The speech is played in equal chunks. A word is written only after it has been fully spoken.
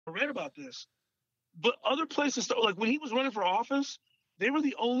read about this. But other places, like when he was running for office, they were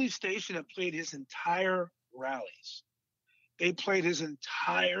the only station that played his entire rallies. They played his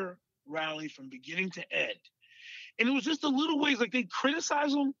entire rally from beginning to end. And it was just the little ways, like they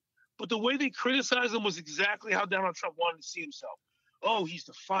criticize him, but the way they criticize him was exactly how Donald Trump wanted to see himself. Oh, he's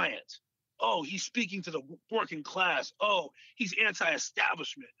defiant. Oh, he's speaking to the working class. Oh, he's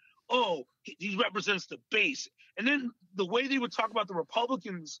anti-establishment. Oh, he represents the base. And then the way they would talk about the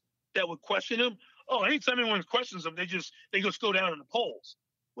Republicans that would question him, oh, anytime anyone questions them, they just go down in the polls,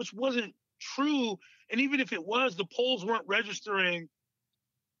 which wasn't true. And even if it was, the polls weren't registering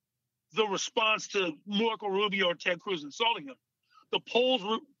the response to Marco Rubio or Ted Cruz insulting him. The polls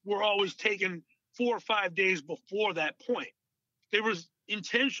were always taken 4 or 5 days before that point. They were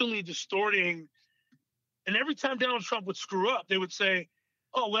intentionally distorting. And every time Donald Trump would screw up, they would say,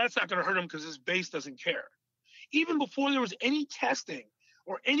 oh, well, that's not going to hurt him because his base doesn't care. Even before there was any testing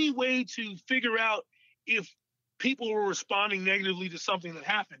or any way to figure out if people were responding negatively to something that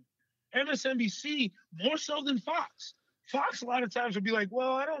happened, MSNBC, more so than Fox, a lot of times would be like,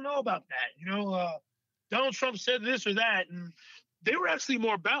 well, I don't know about that. Donald Trump said this or that. And they were actually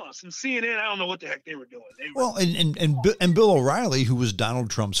more balanced. And CNN, I don't know what the heck they were doing. And Bill O'Reilly, who was Donald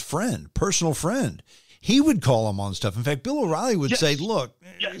Trump's friend, personal friend, he would call him on stuff. In fact, Bill O'Reilly would say, look,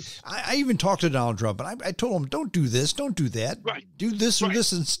 I even talked to Donald Trump, and I told him, don't do this, don't do that. Right. Do this or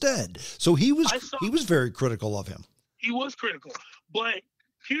this instead. So he was very critical of him. He was critical. But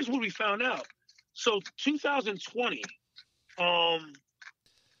here's what we found out. So 2020,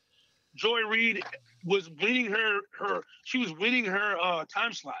 Joy Reid was winning her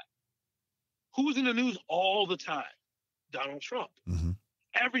time slot. Who was in the news all the time? Donald Trump. Mm-hmm.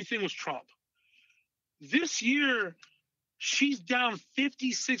 Everything was Trump. This year, she's down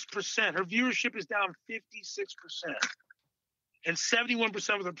 56%. Her viewership is down 56%. And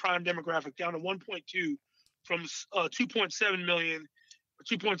 71% of the prime demographic, down to 1.2 from 2.7 million,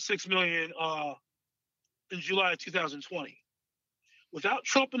 2.6 million in July of 2020. Without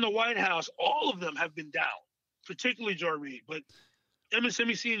Trump in the White House, all of them have been down, particularly Joy Reid, but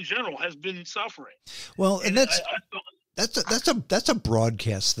MSNBC in general has been suffering. Well, and that's a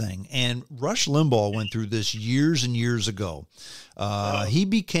broadcast thing. And Rush Limbaugh went through this years and years ago. He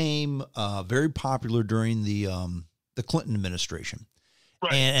became very popular during the Clinton administration.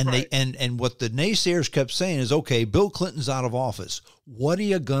 Right, and what the naysayers kept saying is, okay, Bill Clinton's out of office. What are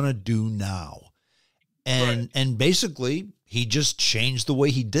you gonna do now? And basically he just changed the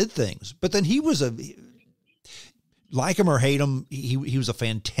way he did things. But then he was like him or hate him, he was a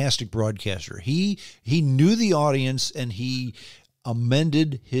fantastic broadcaster. He knew the audience, and he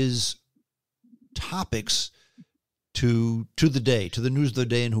amended his topics to the day, to the news of the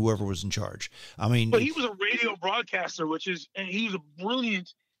day, and whoever was in charge. I mean, but he was a radio broadcaster, and he was a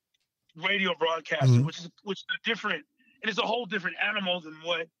brilliant radio broadcaster, mm-hmm. which is different, and it's a whole different animal than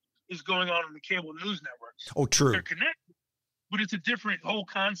what is going on in the cable news networks. Oh, true. They're connected, but it's a different whole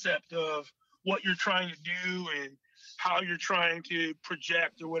concept of what you're trying to do and how you're trying to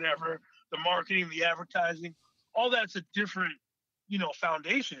project or whatever, the marketing, the advertising, all that's a different,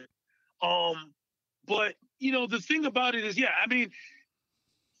 foundation. But, the thing about it is, and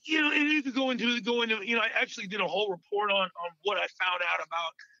you could go into, I actually did a whole report on what I found out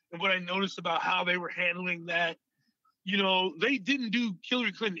about and what I noticed about how they were handling that. They didn't do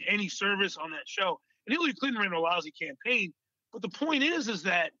Hillary Clinton any service on that show. And Hillary Clinton ran a lousy campaign. But the point is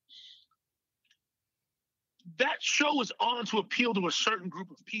that show is on to appeal to a certain group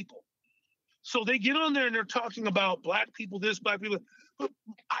of people. So they get on there and they're talking about black people, this, black people. But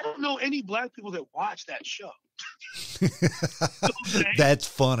I don't know any black people that watch that show. That's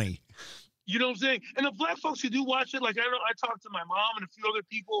funny. You know what I'm saying? And the black folks who do watch it, like I talked to my mom and a few other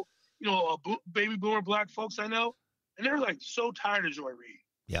people, baby boomer black folks I know, and they're like so tired of Joy Reid.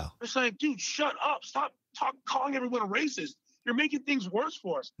 Yeah. It's like, dude, shut up. Stop calling everyone a racist. You're making things worse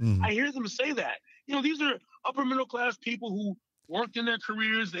for us. Mm. I hear them say that. These are upper middle class people who worked in their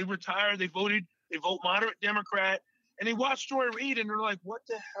careers. They retired. They vote moderate Democrat, and they watch Joy Reid and they're like, what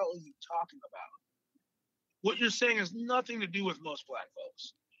the hell are you talking about? What you're saying has nothing to do with most black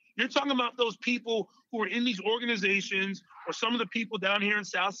folks. You're talking about those people who are in these organizations, or some of the people down here in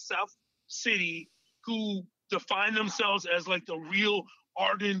South City who define themselves as like the real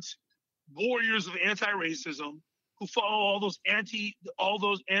ardent warriors of anti-racism, who follow all those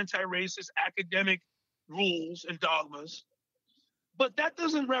anti-racist academic rules and dogmas. But that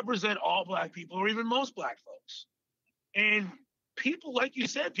doesn't represent all black people or even most black folks. And people, like you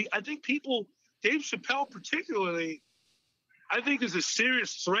said, I think people, Dave Chappelle particularly, I think is a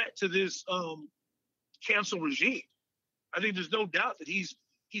serious threat to this cancel regime. I think there's no doubt that he's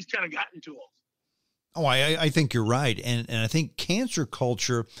he's kind of gotten to them. Oh, I think you're right. And I think cancer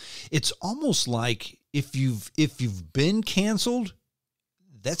culture, it's almost like if you've been canceled,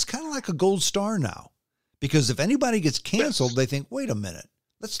 that's kind of like a gold star now. Because if anybody gets canceled, they think, wait a minute,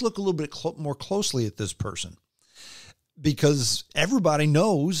 let's look a little bit more closely at this person. Because everybody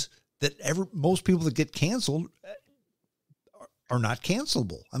knows that most people that get canceled are not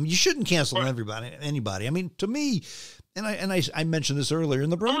cancelable. I mean, you shouldn't cancel anybody. I mean, to me, and I mentioned this earlier in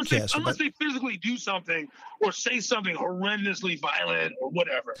the broadcast. Unless they physically do something or say something horrendously violent or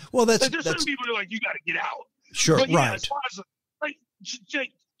whatever. Well, there's certain people who are like, you got to get out. Sure, but yeah, right. As far as, like,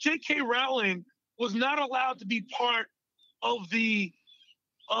 J.K. Rowling was not allowed to be part of the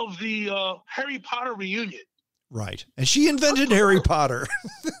Harry Potter reunion. Right. And she invented Harry Potter.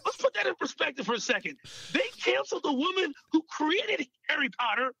 Let's put that in perspective for a second. They canceled the woman who created Harry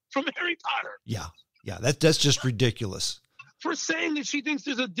Potter from Harry Potter. Yeah. Yeah. That's just ridiculous. For saying that she thinks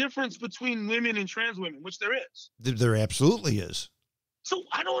there's a difference between women and trans women, which there is. There absolutely is. So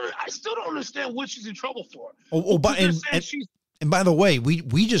I still don't understand what she's in trouble for. And by the way,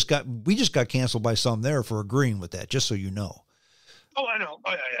 we just got canceled by some there for agreeing with that, just so you know. Oh, I know.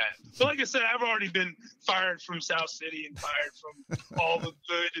 Oh, yeah. But like I said, I've already been fired from South City and fired from all the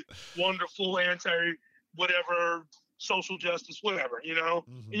good, wonderful, whatever, social justice, whatever, you know?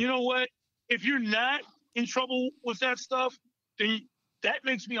 Mm-hmm. And you know what? If you're not in trouble with that stuff, then that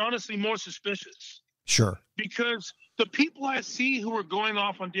makes me honestly more suspicious. Sure. Because the people I see who are going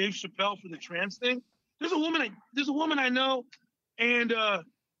off on Dave Chappelle for the trans thing, there's a woman I know, and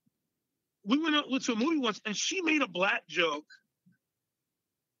we went to a movie once, and she made a black joke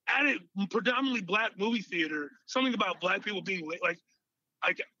at a predominantly black movie theater, something about black people being late, like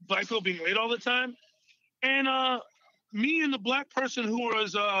black people being late all the time. And me and the black person who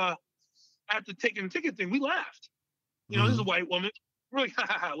was at the taking ticket thing, we laughed. You know, This is a white woman. We're like,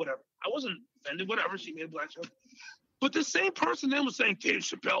 whatever. I wasn't offended, whatever. She made a black joke. But the same person then was saying, Dave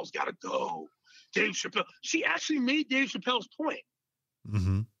Chappelle's got to go. Dave Chappelle. She actually made Dave Chappelle's point.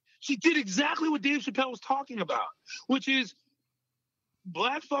 Mm-hmm. She did exactly what Dave Chappelle was talking about, which is,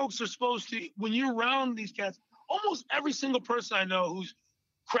 black folks are supposed to, when you're around these cats, almost every single person I know who's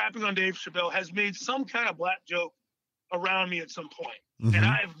crapping on Dave Chappelle has made some kind of black joke around me at some point. Mm-hmm. And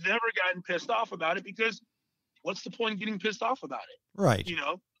I've never gotten pissed off about it because what's the point of getting pissed off about it? Right. You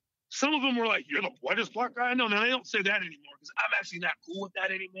know, some of them were like, you're the whitest black guy I know. Now, they don't say that anymore because I'm actually not cool with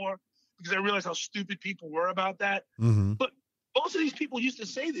that anymore because I realized how stupid people were about that. Mm-hmm. But most of these people used to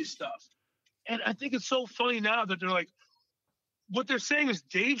say this stuff. And I think it's so funny now that they're like, what they're saying is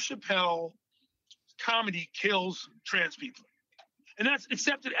Dave Chappelle comedy kills trans people. And that's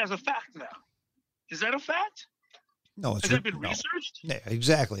accepted as a fact now. Is that a fact? No, Has that been researched? Yeah,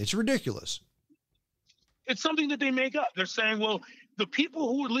 exactly. It's ridiculous. It's something that they make up. They're saying, well, the people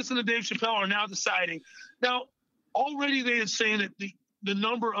who would listen to Dave Chappelle are now deciding. Now, already they had saying that the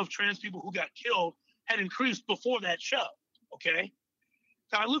number of trans people who got killed had increased before that show. Okay?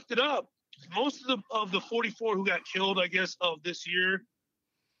 Now, I looked it up. Most of the 44 who got killed, I guess, of this year,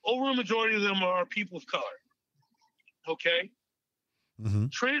 over a majority of them are people of color. Okay?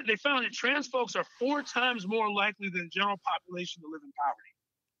 Mm-hmm. They found that trans folks are 4 times more likely than the general population to live in poverty.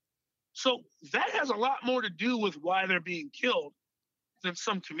 So that has a lot more to do with why they're being killed than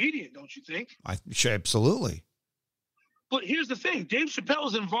some comedian, don't you think? Absolutely. But here's the thing. Dave Chappelle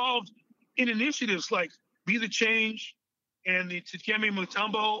is involved in initiatives like Be the Change and the Takemi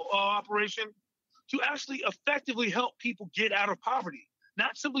Mutombo operation to actually effectively help people get out of poverty,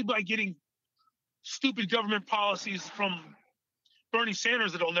 not simply by getting stupid government policies from Bernie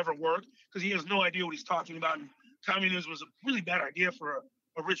Sanders that'll never work because he has no idea what he's talking about. And communism was a really bad idea for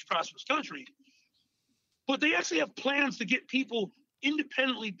a rich, prosperous country. But they actually have plans to get people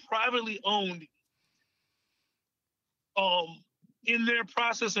independently, privately owned in their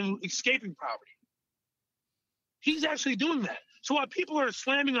process of escaping poverty. He's actually doing that. So while people are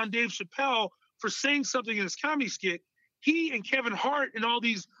slamming on Dave Chappelle for saying something in his comedy skit, he and Kevin Hart and all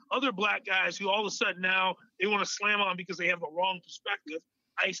these other black guys who all of a sudden now they want to slam on because they have the wrong perspective,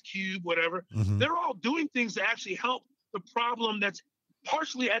 Ice Cube, whatever, mm-hmm. They're all doing things to actually help the problem that's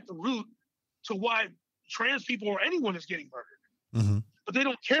partially at the root to why trans people or anyone is getting murdered. Mm-hmm. But they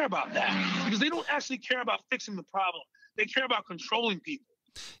don't care about that because they don't actually care about fixing the problem. They care about controlling people.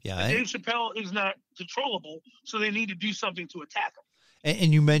 Yeah, Dave Chappelle is not controllable, so they need to do something to attack him.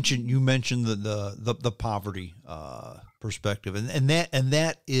 And you mentioned the poverty perspective, and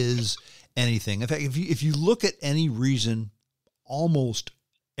that is anything. In fact, if you look at any reason, almost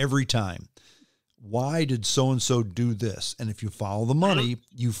every time, why did so and so do this? And if you follow the money,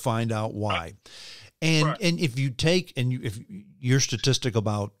 you find out why. And if you take, if your statistic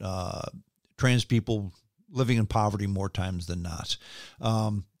about trans people living in poverty more times than not,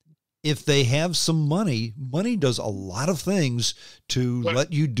 if they have some money does a lot of things to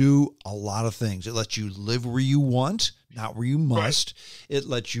let you do a lot of things. It lets you live where you want, not where you must. It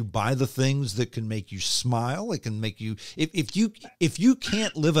lets you buy the things that can make you smile. It can make you, if you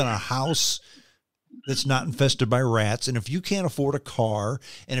can't live in a house that's not infested by rats, and if you can't afford a car,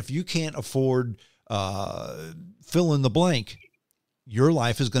 and if you can't afford fill in the blank, your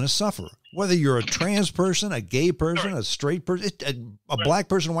life is going to suffer. Whether you're a trans person, a gay person, a straight person, a black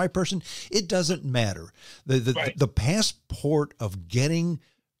person, a white person, it doesn't matter. The passport of getting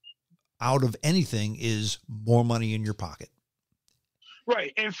out of anything is more money in your pocket.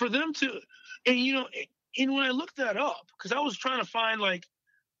 Right. And for them to, and you know, and when I looked that up, because I was trying to find like,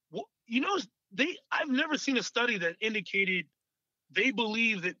 you know, I've never seen a study that indicated they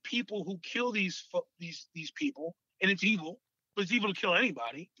believe that people who kill these people, and it's evil, but it's evil to kill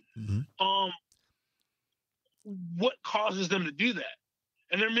anybody. What causes them to do that?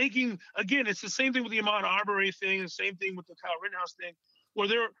 And they're making, again, it's the same thing with the Ahmand Arbery thing, the same thing with the Kyle Rittenhouse thing, where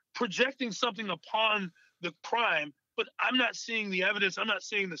they're projecting something upon the crime, but I'm not seeing the evidence. I'm not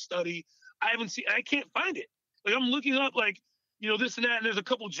seeing the study. I can't find it. Like, I'm looking up, like, you know, this and that, and there's a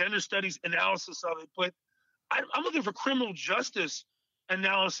couple gender studies analysis of it, but I'm looking for criminal justice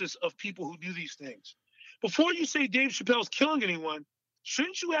analysis of people who do these things. Before you say Dave Chappelle's killing anyone,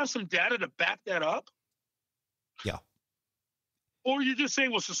 shouldn't you have some data to back that up? Yeah. Or you're just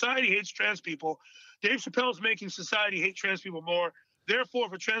saying, well, society hates trans people. Dave Chappelle's making society hate trans people more. Therefore,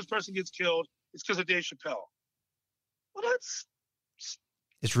 if a trans person gets killed, it's because of Dave Chappelle. Well,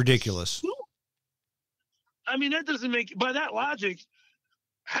 it's ridiculous. I mean, that doesn't make, by that logic,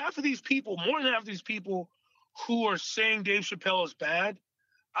 half of these people, more than half of these people who are saying Dave Chappelle is bad,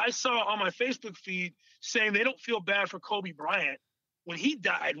 I saw on my Facebook feed saying they don't feel bad for Kobe Bryant when he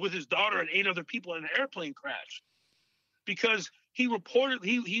died with his daughter and 8 other people in an airplane crash, because he reported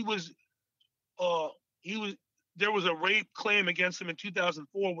there was a rape claim against him in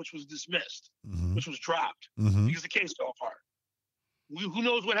 2004, which was dismissed, which was dropped because the case fell apart. Who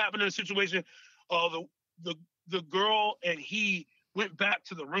knows what happened in the situation? The girl and he went back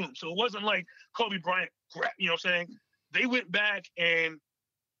to the room, so it wasn't like Kobe Bryant, you know what I'm saying? They went back and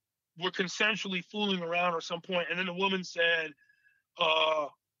were consensually fooling around at some point, and then the woman said,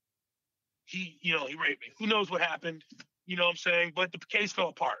 he raped me. Who knows what happened? You know what I'm saying? But the case fell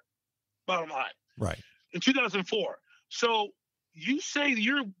apart. Bottom line. Right. In 2004. So you say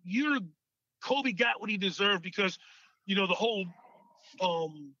your Kobe got what he deserved because, you know, the whole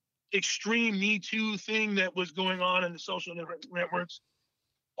extreme Me Too thing that was going on in the social networks,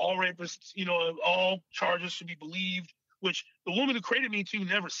 all rapists, you know, all charges should be believed, which the woman who created Me Too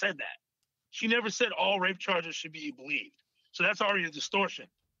never said that. She never said all rape charges should be believed. So that's already a distortion,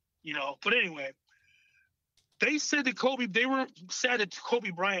 you know. But anyway, they said that they were sad that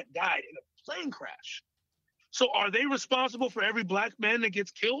Kobe Bryant died in a plane crash. So are they responsible for every black man that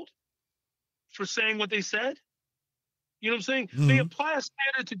gets killed for saying what they said? You know what I'm saying? They apply a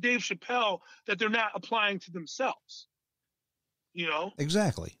standard to Dave Chappelle that they're not applying to themselves. You know?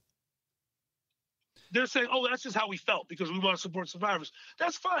 Exactly. They're saying, oh, that's just how we felt because we want to support survivors.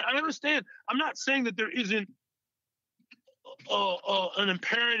 That's fine. I understand. I'm not saying that there isn't an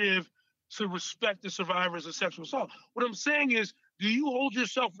imperative to respect the survivors of sexual assault. What I'm saying is, do you hold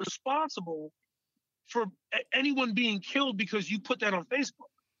yourself responsible for anyone being killed because you put that on Facebook?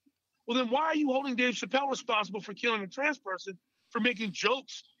 Well, then why are you holding Dave Chappelle responsible for killing a trans person for making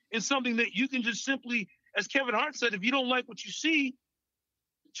jokes in something that you can just simply, as Kevin Hart said, if you don't like what you see,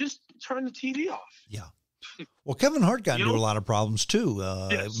 just turn the TV off. Yeah. Well, Kevin Hart got into a lot of problems too,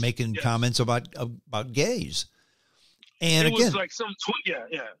 making comments about gays. And it again, was like some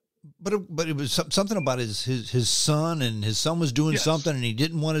But it was something about his son, and his son was doing something, and he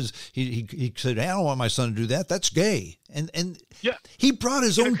didn't want he said, hey, I don't want my son to do that. That's gay. And he brought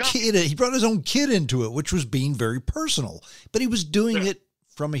his own kid. He brought his own kid into it, which was being very personal. But he was doing it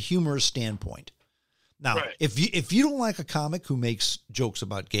from a humorous standpoint. Now, if you don't like a comic who makes jokes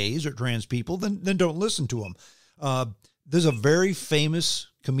about gays or trans people, then don't listen to him. There's a very famous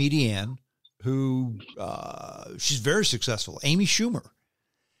comedian who she's very successful, Amy Schumer.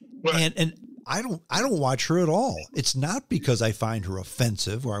 Right. And I don't watch her at all. It's not because I find her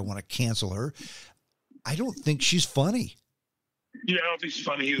offensive or I want to cancel her. I don't think she's funny. Yeah, I don't think she's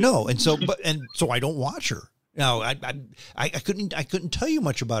funny either. No, and so I don't watch her. Now I couldn't tell you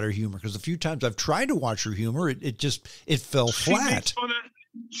much about her humor because the few times I've tried to watch her humor, it fell flat.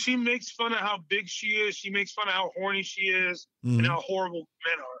 She makes fun of how big she is. She makes fun of how horny she is and how horrible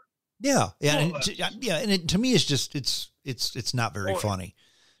men are. Yeah, yeah, and to me, it's just it's not very funny.